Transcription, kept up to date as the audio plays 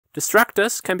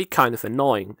Destructors can be kind of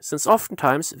annoying, since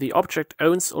oftentimes the object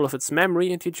owns all of its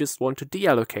memory and you just want to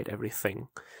deallocate everything.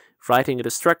 Writing a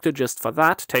destructor just for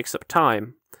that takes up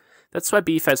time. That's why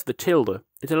beef has the tilde.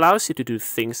 It allows you to do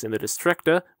things in the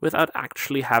destructor without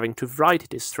actually having to write a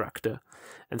destructor.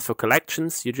 And for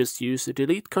collections, you just use the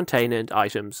delete container and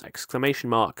items !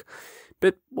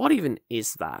 But what even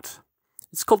is that?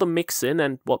 It's called a mixin,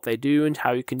 and what they do and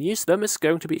how you can use them is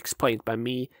going to be explained by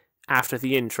me after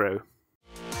the intro.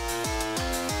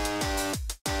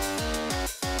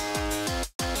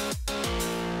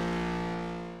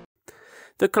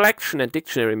 The collection and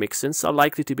dictionary mixins are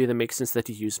likely to be the mixins that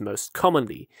you use most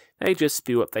commonly. They just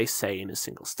do what they say in a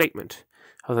single statement.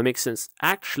 However, mixins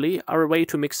actually are a way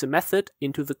to mix a method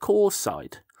into the core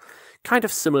side, kind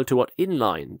of similar to what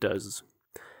inline does.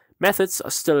 Methods are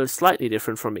still slightly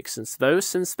different from mixins though,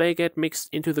 since they get mixed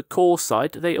into the core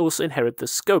side, they also inherit the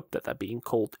scope that they're being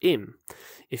called in.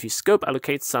 If you scope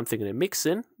allocate something in a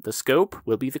mixin, the scope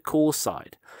will be the core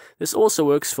side. This also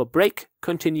works for break,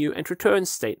 continue, and return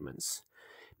statements.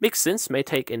 Mixins may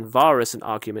take in var as an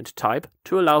argument type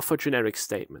to allow for generic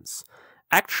statements.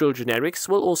 Actual generics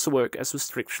will also work as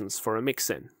restrictions for a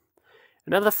mixin.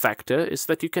 Another factor is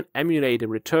that you can emulate a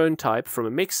return type from a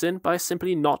mixin by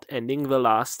simply not ending the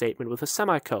last statement with a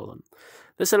semicolon.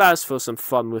 This allows for some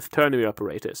fun with ternary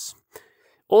operators.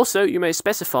 Also, you may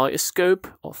specify a scope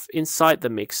of inside the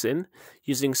mixin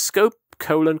using scope :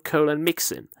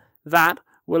 mixin. That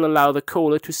will allow the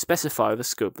caller to specify the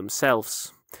scope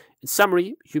themselves. In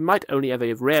summary, you might only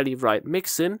ever rarely write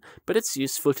mixin, but it's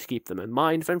useful to keep them in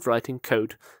mind when writing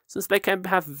code, since they can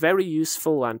have very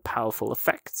useful and powerful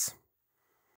effects.